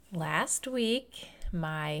Last week,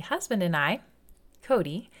 my husband and I,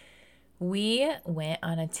 Cody, we went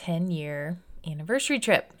on a 10-year anniversary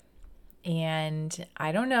trip. And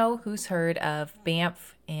I don't know who's heard of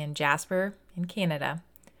Banff and Jasper in Canada.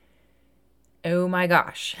 Oh my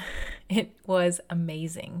gosh, it was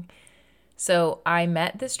amazing. So I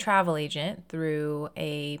met this travel agent through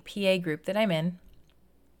a PA group that I'm in.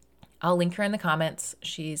 I'll link her in the comments.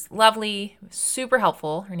 She's lovely, super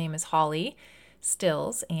helpful. Her name is Holly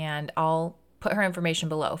Stills, and I'll put her information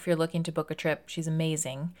below if you're looking to book a trip. She's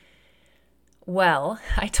amazing. Well,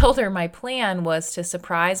 I told her my plan was to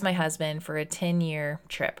surprise my husband for a 10-year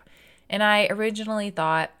trip. And I originally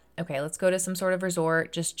thought, okay, let's go to some sort of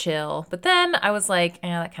resort, just chill. But then I was like,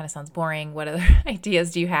 that kind of sounds boring. What other ideas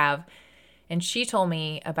do you have? And she told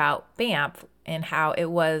me about Banff and how it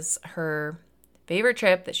was her favorite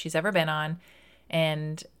trip that she's ever been on.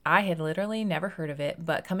 And I had literally never heard of it.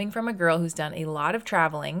 But coming from a girl who's done a lot of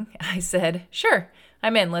traveling, I said, sure,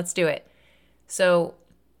 I'm in, let's do it. So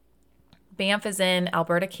Banff is in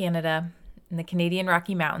Alberta, Canada, in the Canadian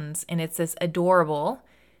Rocky Mountains, and it's this adorable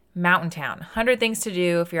mountain town. 100 things to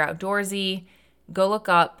do if you're outdoorsy. Go look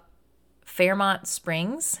up Fairmont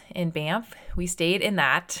Springs in Banff. We stayed in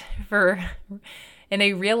that in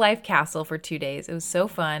a real life castle for 2 days. It was so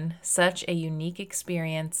fun, such a unique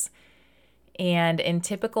experience. And in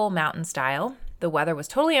typical mountain style, the weather was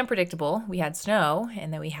totally unpredictable. We had snow,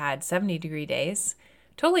 and then we had 70-degree days.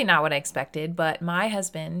 Totally not what I expected, but my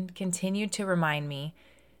husband continued to remind me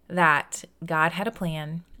that God had a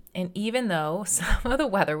plan. And even though some of the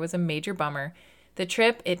weather was a major bummer, the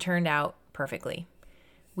trip, it turned out perfectly.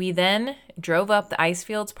 We then drove up the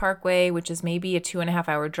Icefields Parkway, which is maybe a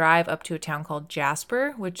 2.5-hour drive up to a town called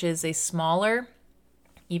Jasper, which is a smaller,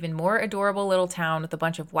 even more adorable little town with a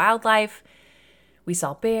bunch of wildlife. We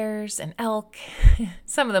saw bears and elk,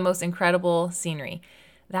 some of the most incredible scenery.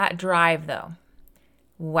 That drive, though,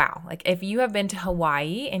 wow. Like if you have been to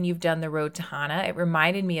Hawaii and you've done the road to Hana, it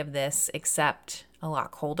reminded me of this, except a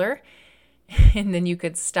lot colder. And then you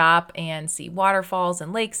could stop and see waterfalls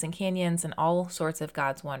and lakes and canyons and all sorts of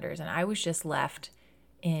God's wonders. And I was just left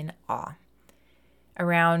in awe.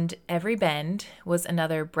 Around every bend was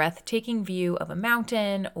another breathtaking view of a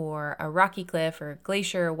mountain or a rocky cliff or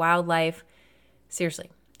glacier, wildlife. Seriously,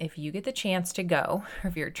 if you get the chance to go, or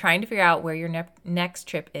if you're trying to figure out where your next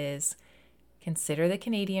trip is, consider the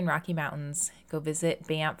Canadian Rocky Mountains. Go visit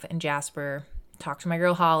Banff and Jasper. Talk to my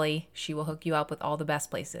girl Holly. She will hook you up with all the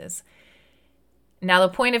best places. Now,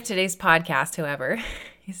 the point of today's podcast, however,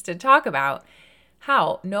 is to talk about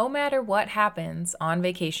how no matter what happens on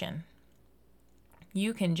vacation,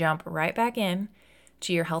 you can jump right back in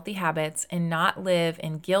to your healthy habits and not live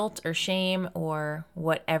in guilt or shame or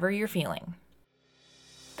whatever you're feeling.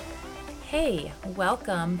 Hey,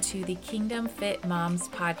 welcome to the Kingdom Fit Moms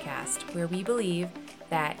podcast, where we believe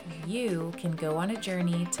that you can go on a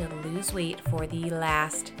journey to lose weight for the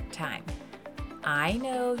last time. I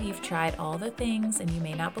know you've tried all the things and you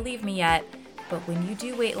may not believe me yet, but when you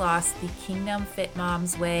do weight loss the Kingdom Fit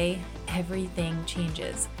Moms way, everything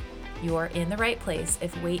changes. You're in the right place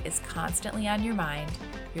if weight is constantly on your mind.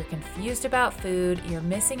 You're confused about food, you're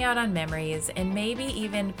missing out on memories, and maybe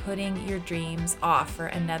even putting your dreams off for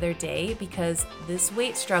another day because this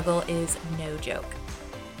weight struggle is no joke.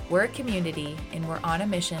 We're a community and we're on a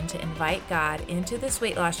mission to invite God into this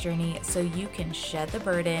weight loss journey so you can shed the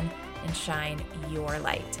burden and shine your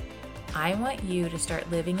light. I want you to start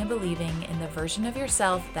living and believing in the version of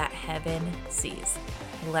yourself that heaven sees.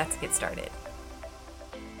 Let's get started.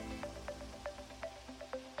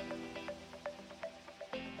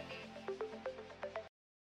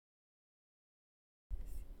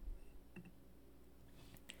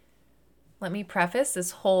 Let me preface this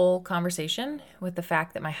whole conversation with the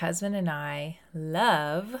fact that my husband and I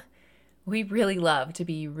we really love to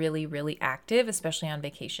be really, really active, especially on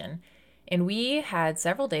vacation. And we had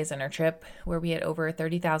several days on our trip where we had over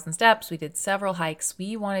 30,000 steps. We did several hikes.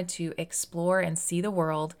 We wanted to explore and see the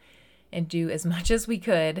world and do as much as we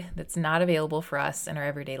could that's not available for us in our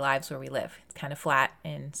everyday lives where we live. It's kind of flat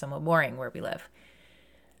and somewhat boring where we live.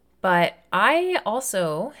 But I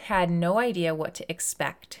also had no idea what to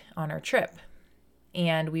expect on our trip.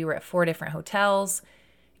 And we were at 4 different hotels.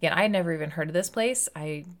 Again, I had never even heard of this place.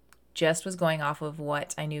 I just was going off of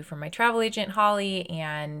what I knew from my travel agent, Holly,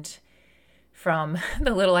 and from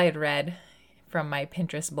the little I had read from my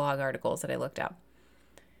Pinterest blog articles that I looked up.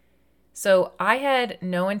 So I had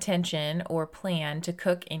no intention or plan to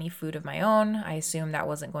cook any food of my own. I assumed that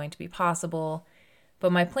wasn't going to be possible.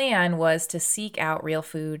 But my plan was to seek out real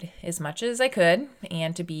food as much as I could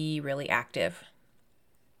and to be really active.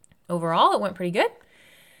 Overall, it went pretty good.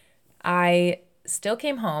 I still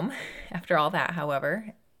came home after all that,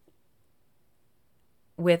 however,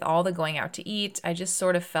 with all the going out to eat. I just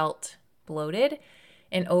sort of felt bloated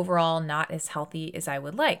and overall not as healthy as I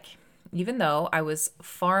would like, even though I was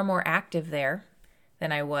far more active there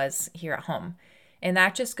than I was here at home. And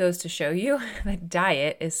that just goes to show you that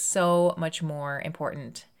diet is so much more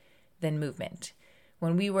important than movement.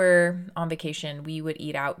 When we were on vacation, we would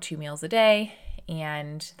eat out 2 meals a day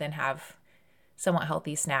and then have somewhat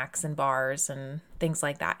healthy snacks and bars and things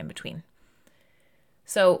like that in between.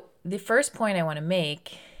 So the first point I want to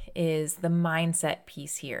make is the mindset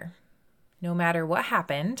piece here. No matter what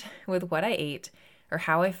happened with what I ate or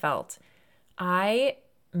how I felt, I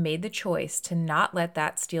made the choice to not let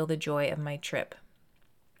that steal the joy of my trip.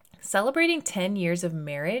 Celebrating 10 years of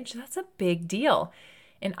marriage, that's a big deal.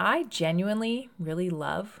 And I genuinely really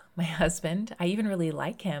love my husband. I even really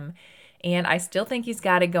like him. And I still think he's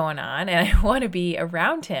got it going on and I want to be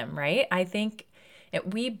around him, right? I think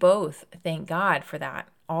we both thank God for that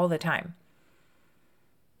all the time.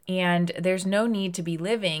 And there's no need to be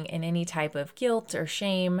living in any type of guilt or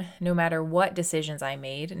shame, no matter what decisions I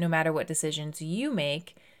made, no matter what decisions you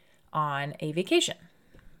make on a vacation.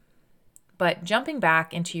 But jumping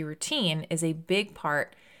back into your routine is a big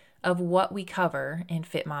part of what we cover in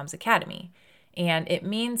Fit Moms Academy. And it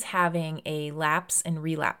means having a lapse and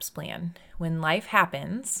relapse plan. When life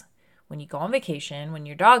happens, when you go on vacation, when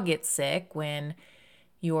your dog gets sick, when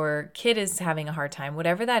your kid is having a hard time,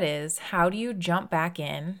 whatever that is, how do you jump back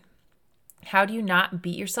in? How do you not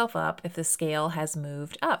beat yourself up if the scale has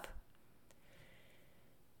moved up?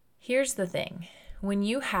 Here's the thing. When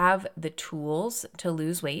you have the tools to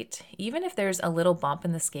lose weight, even if there's a little bump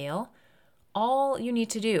in the scale, all you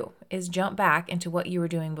need to do is jump back into what you were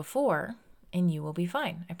doing before and you will be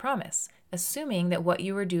fine, I promise. Assuming that what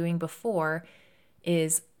you were doing before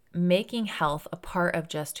is making health a part of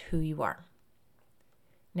just who you are.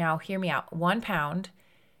 Now, hear me out. 1 pound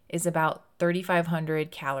is about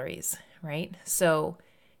 3,500 calories, right? So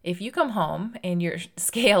if you come home and your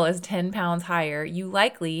scale is 10 pounds higher, you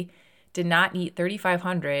likely did not eat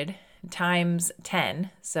 3,500 times 10,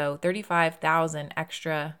 so 35,000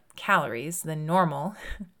 extra calories than normal,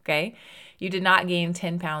 okay? You did not gain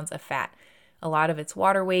 10 pounds of fat. A lot of it's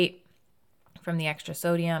water weight from the extra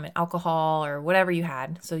sodium and alcohol or whatever you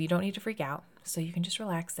had, so you don't need to freak out. So you can just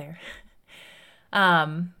relax there.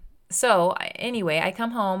 So anyway, I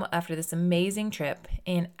come home after this amazing trip,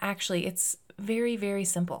 and actually it's very, very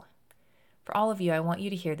simple. For all of you, I want you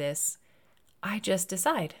to hear this. I just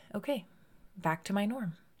decide, okay, back to my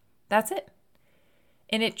norm. That's it.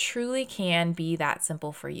 And it truly can be that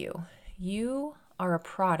simple for you. You are a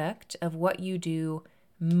product of what you do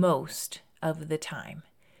most of the time.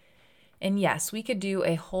 And yes, we could do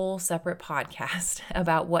a whole separate podcast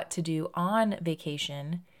about what to do on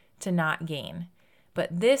vacation to not gain.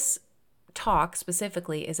 But this talk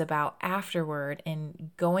specifically is about afterward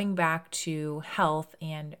and going back to health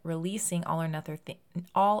and releasing all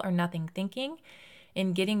or nothing thinking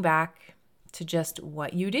and getting back to just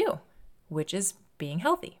what you do, which is being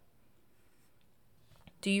healthy.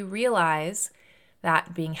 Do you realize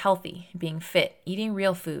that being healthy, being fit, eating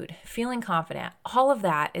real food, feeling confident, all of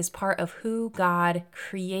that is part of who God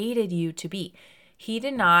created you to be?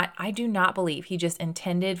 I do not believe he just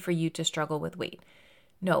intended for you to struggle with weight.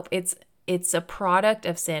 Nope, it's a product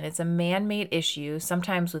of sin. It's a man-made issue,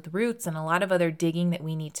 sometimes with roots and a lot of other digging that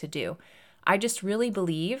we need to do. I just really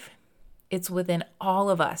believe it's within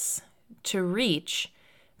all of us to reach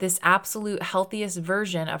this absolute healthiest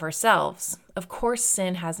version of ourselves. Of course,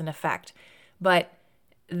 sin has an effect, but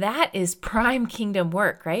that is prime kingdom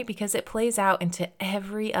work, right? Because it plays out into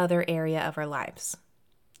every other area of our lives.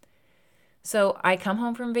 So I come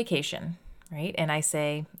home from vacation, right? And I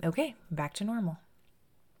say, okay, back to normal.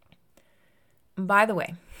 By the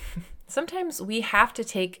way, sometimes we have to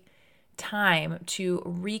take time to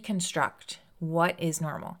reconstruct what is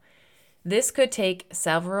normal. This could take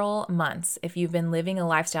several months if you've been living a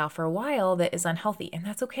lifestyle for a while that is unhealthy, and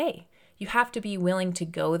that's okay. You have to be willing to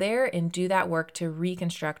go there and do that work to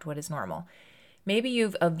reconstruct what is normal. Maybe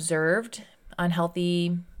you've observed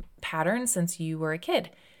unhealthy patterns since you were a kid.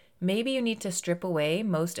 Maybe you need to strip away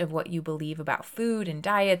most of what you believe about food and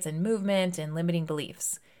diets and movement and limiting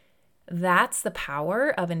beliefs. That's the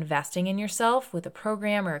power of investing in yourself with a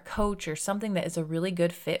program or a coach or something that is a really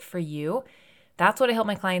good fit for you. That's what I help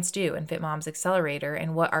my clients do in Fit Moms Accelerator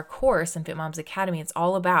and what our course in Fit Moms Academy is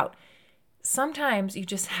all about. Sometimes you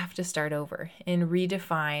just have to start over and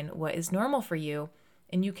redefine what is normal for you,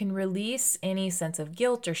 and you can release any sense of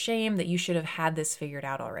guilt or shame that you should have had this figured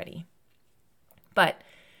out already. But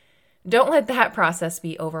Don't let that process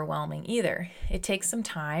be overwhelming either. It takes some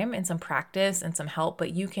time and some practice and some help,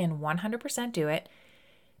 but you can 100% do it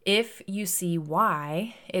if you see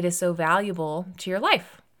why it is so valuable to your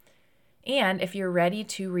life. And if you're ready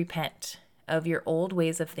to repent of your old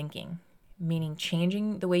ways of thinking, meaning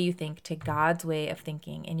changing the way you think to God's way of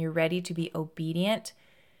thinking, and you're ready to be obedient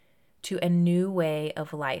to a new way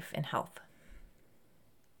of life and health.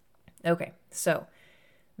 Okay, so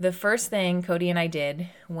the first thing Cody and I did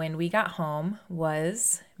when we got home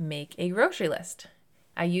was make a grocery list.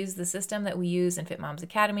 I used the system that we use in Fit Moms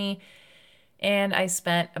Academy, and I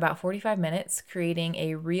spent about 45 minutes creating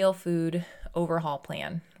a real food overhaul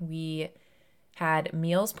plan. We had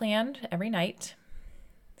meals planned every night,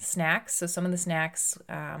 snacks. So some of the snacks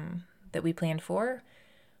that we planned for,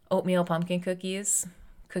 oatmeal pumpkin cookies,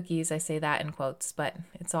 I say that in quotes, but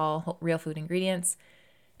it's all real food ingredients.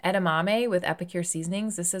 Edamame with Epicure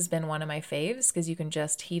seasonings. This has been one of my faves because you can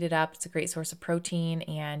just heat it up. It's a great source of protein,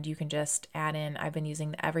 and you can just add in, I've been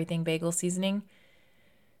using the Everything Bagel seasoning.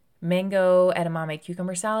 Mango edamame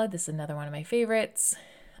cucumber salad. This is another one of my favorites.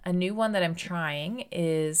 A new one that I'm trying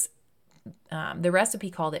is the recipe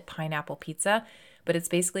called it pineapple pizza, but it's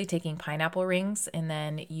basically taking pineapple rings and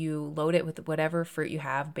then you load it with whatever fruit you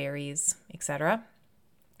have, berries, etc.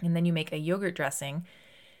 And then you make a yogurt dressing.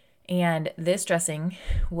 And this dressing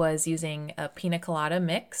was using a pina colada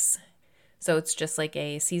mix. So it's just like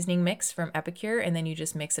a seasoning mix from Epicure, and then you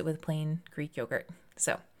just mix it with plain Greek yogurt.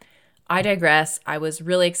 So I digress. I was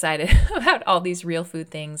really excited about all these real food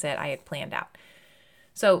things that I had planned out.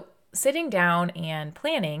 So sitting down and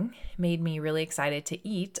planning made me really excited to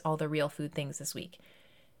eat all the real food things this week.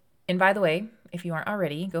 And by the way, if you aren't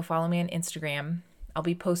already, go follow me on Instagram. I'll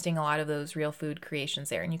be posting a lot of those real food creations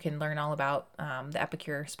there, and you can learn all about the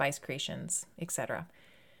Epicure spice creations, etc.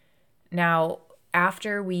 Now,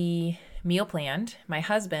 after we meal planned, my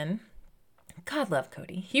husband, God love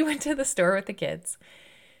Cody, he went to the store with the kids.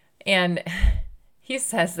 And he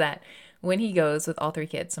says that when he goes with all three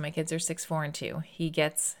kids, so my kids are 6, 4, and 2,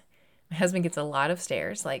 my husband gets a lot of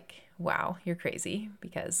stares like, wow, you're crazy,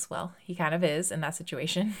 because, well, he kind of is in that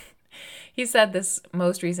situation. He said this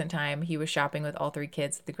most recent time he was shopping with all three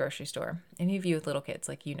kids at the grocery store. Any of you with little kids,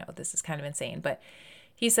 this is kind of insane. But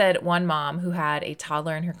he said one mom who had a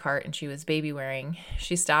toddler in her cart and she was baby wearing,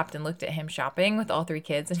 she stopped and looked at him shopping with all three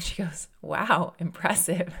kids and she goes, wow,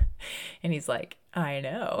 impressive. And he's like, I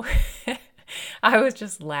know. I was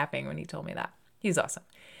just laughing when he told me that. He's awesome.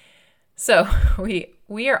 So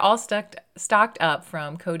we are all stocked up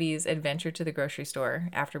from Cody's adventure to the grocery store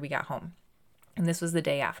after we got home. And this was the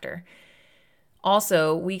day after.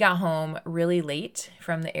 Also, we got home really late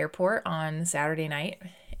from the airport on Saturday night.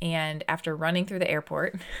 And after running through the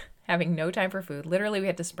airport, having no time for food, literally we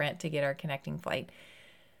had to sprint to get our connecting flight.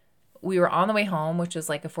 We were on the way home, which was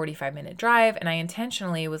like a 45-minute drive. And I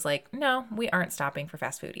intentionally was like, no, we aren't stopping for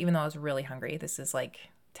fast food, even though I was really hungry. This is like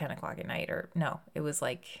 10 o'clock at night, or no, it was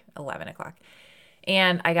like 11 o'clock.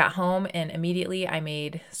 And I got home and immediately I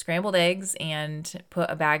made scrambled eggs and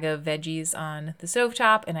put a bag of veggies on the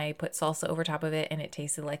stovetop, and I put salsa over top of it, and it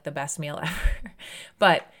tasted like the best meal ever.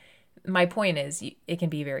 But my point is, it can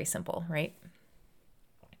be very simple, right?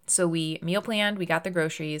 So we meal planned, we got the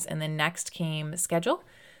groceries, and then next came schedule.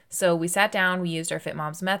 So we sat down, we used our Fit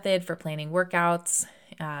Moms method for planning workouts,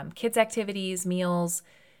 kids activities, meals,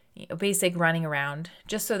 basic running around,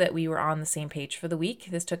 just so that we were on the same page for the week.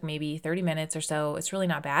 This took maybe 30 minutes or so. It's really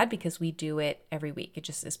not bad because we do it every week. It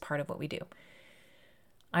just is part of what we do.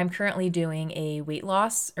 I'm currently doing a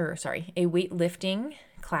weightlifting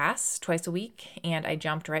class twice a week, and I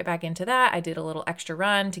jumped right back into that. I did a little extra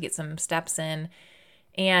run to get some steps in,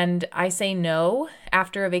 and I say no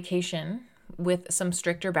after a vacation with some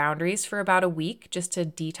stricter boundaries for about a week just to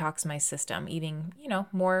detox my system, eating,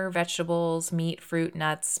 more vegetables, meat, fruit,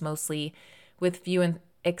 nuts, mostly, with few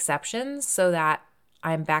exceptions, so that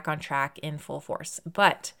I'm back on track in full force.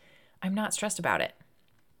 But I'm not stressed about it.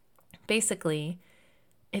 Basically,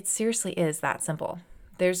 it seriously is that simple.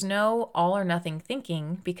 There's no all or nothing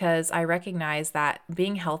thinking, because I recognize that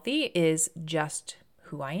being healthy is just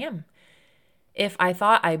who I am. If I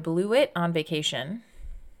thought I blew it on vacation,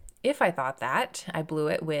 if I thought that I blew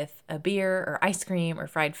it with a beer or ice cream or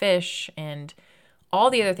fried fish and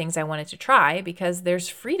all the other things I wanted to try, because there's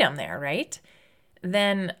freedom there, right?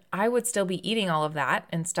 Then I would still be eating all of that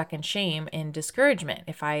and stuck in shame and discouragement.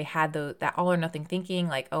 If I had that all or nothing thinking,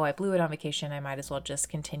 like, oh, I blew it on vacation, I might as well just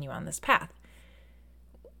continue on this path.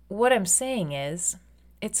 What I'm saying is,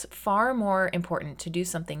 it's far more important to do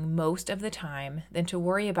something most of the time than to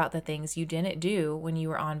worry about the things you didn't do when you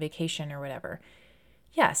were on vacation or whatever.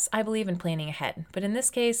 Yes, I believe in planning ahead, but in this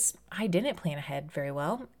case, I didn't plan ahead very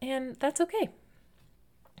well, and that's okay.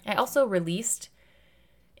 I also released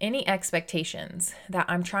any expectations that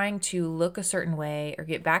I'm trying to look a certain way or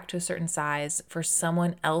get back to a certain size for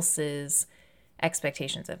someone else's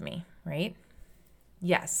expectations of me, right?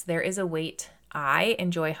 Yes, there is a weight I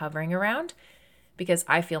enjoy hovering around because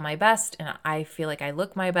I feel my best and I feel like I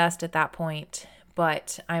look my best at that point,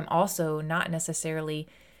 but I'm also not necessarily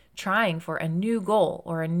trying for a new goal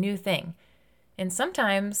or a new thing. And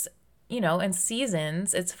sometimes, in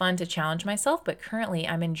seasons, it's fun to challenge myself, but currently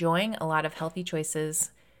I'm enjoying a lot of healthy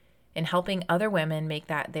choices and helping other women make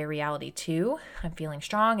that their reality too. I'm feeling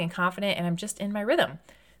strong and confident, and I'm just in my rhythm.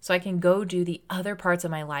 So I can go do the other parts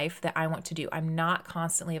of my life that I want to do. I'm not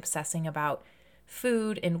constantly obsessing about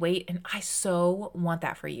food and weight, and I so want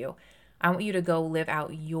that for you. I want you to go live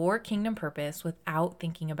out your kingdom purpose without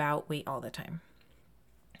thinking about weight all the time.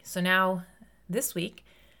 So now, this week,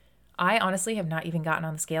 I honestly have not even gotten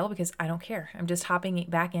on the scale because I don't care. I'm just hopping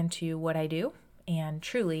back into what I do, and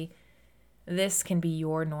truly, this can be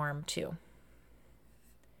your norm too.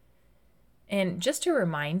 And just to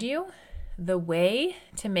remind you, the way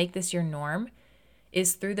to make this your norm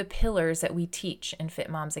is through the pillars that we teach in Fit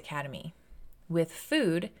Moms Academy. With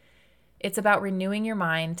food, it's about renewing your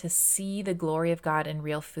mind to see the glory of God in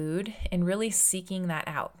real food and really seeking that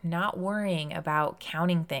out, not worrying about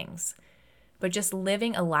counting things, but just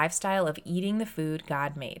living a lifestyle of eating the food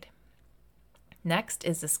God made. Next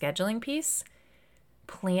is the scheduling piece,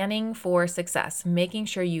 planning for success, making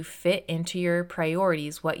sure you fit into your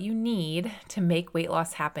priorities what you need to make weight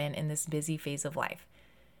loss happen in this busy phase of life.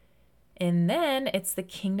 And then it's the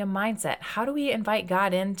kingdom mindset. How do we invite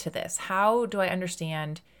God into this? How do I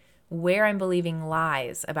understand where I'm believing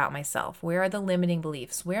lies about myself? Where are the limiting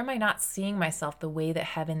beliefs? Where am I not seeing myself the way that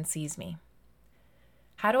heaven sees me?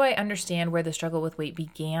 How do I understand where the struggle with weight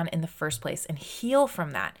began in the first place and heal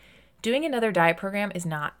from that? Doing another diet program is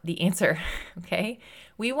not the answer, okay?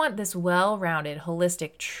 We want this well-rounded,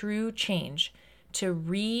 holistic, true change to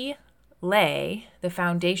relay the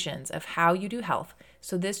foundations of how you do health.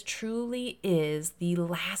 So this truly is the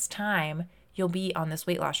last time you'll be on this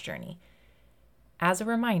weight loss journey. As a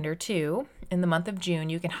reminder too, in the month of June,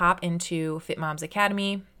 you can hop into Fit Moms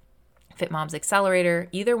Academy, Fit Moms Accelerator,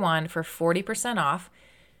 either one for 40% off.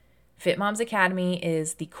 Fit Moms Academy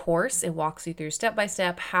is the course. It walks you through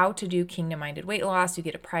step-by-step how to do kingdom-minded weight loss. You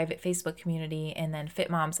get a private Facebook community. And then Fit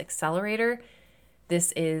Moms Accelerator,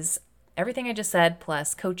 this is everything I just said,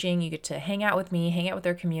 plus coaching. You get to hang out with me, hang out with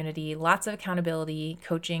our community, lots of accountability,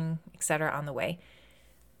 coaching, etc. on the way.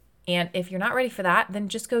 And if you're not ready for that, then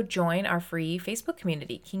just go join our free Facebook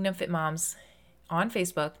community, Kingdom Fit Moms, on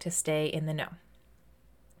Facebook to stay in the know.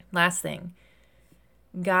 Last thing,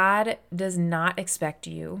 God does not expect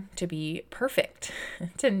you to be perfect,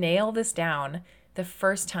 to nail this down the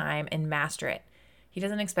first time and master it. He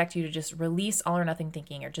doesn't expect you to just release all or nothing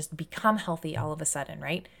thinking or just become healthy all of a sudden,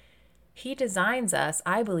 right? He designs us,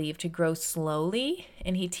 I believe, to grow slowly,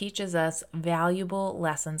 and he teaches us valuable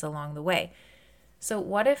lessons along the way. So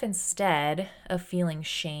what if instead of feeling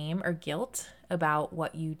shame or guilt about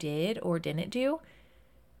what you did or didn't do,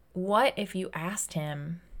 what if you asked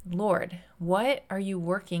him, Lord, what are you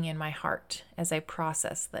working in my heart as I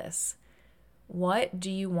process this? What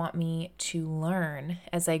do you want me to learn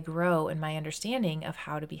as I grow in my understanding of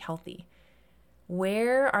how to be healthy?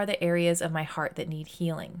 Where are the areas of my heart that need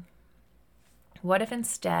healing? What if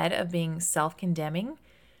instead of being self-condemning,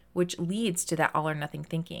 which leads to that all or nothing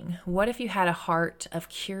thinking, what if you had a heart of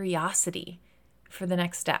curiosity for the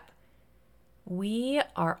next step? We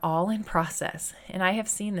are all in process, and I have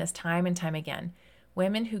seen this time and time again.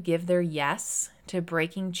 Women who give their yes to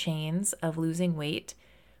breaking chains of losing weight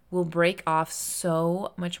will break off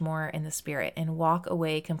so much more in the spirit and walk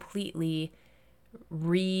away completely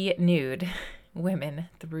renewed women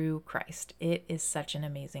through Christ. It is such an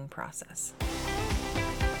amazing process.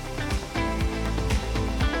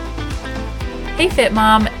 Hey Fit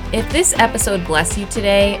Mom, if this episode blessed you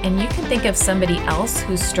today and you can think of somebody else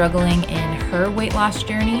who's struggling in her weight loss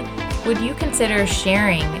journey, would you consider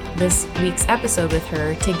sharing this week's episode with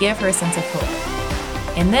her to give her a sense of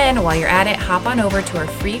hope? And then while you're at it, hop on over to our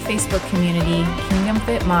free Facebook community, Kingdom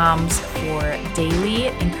Fit Moms, for daily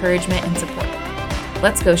encouragement and support.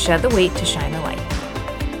 Let's go shed the weight to shine the light.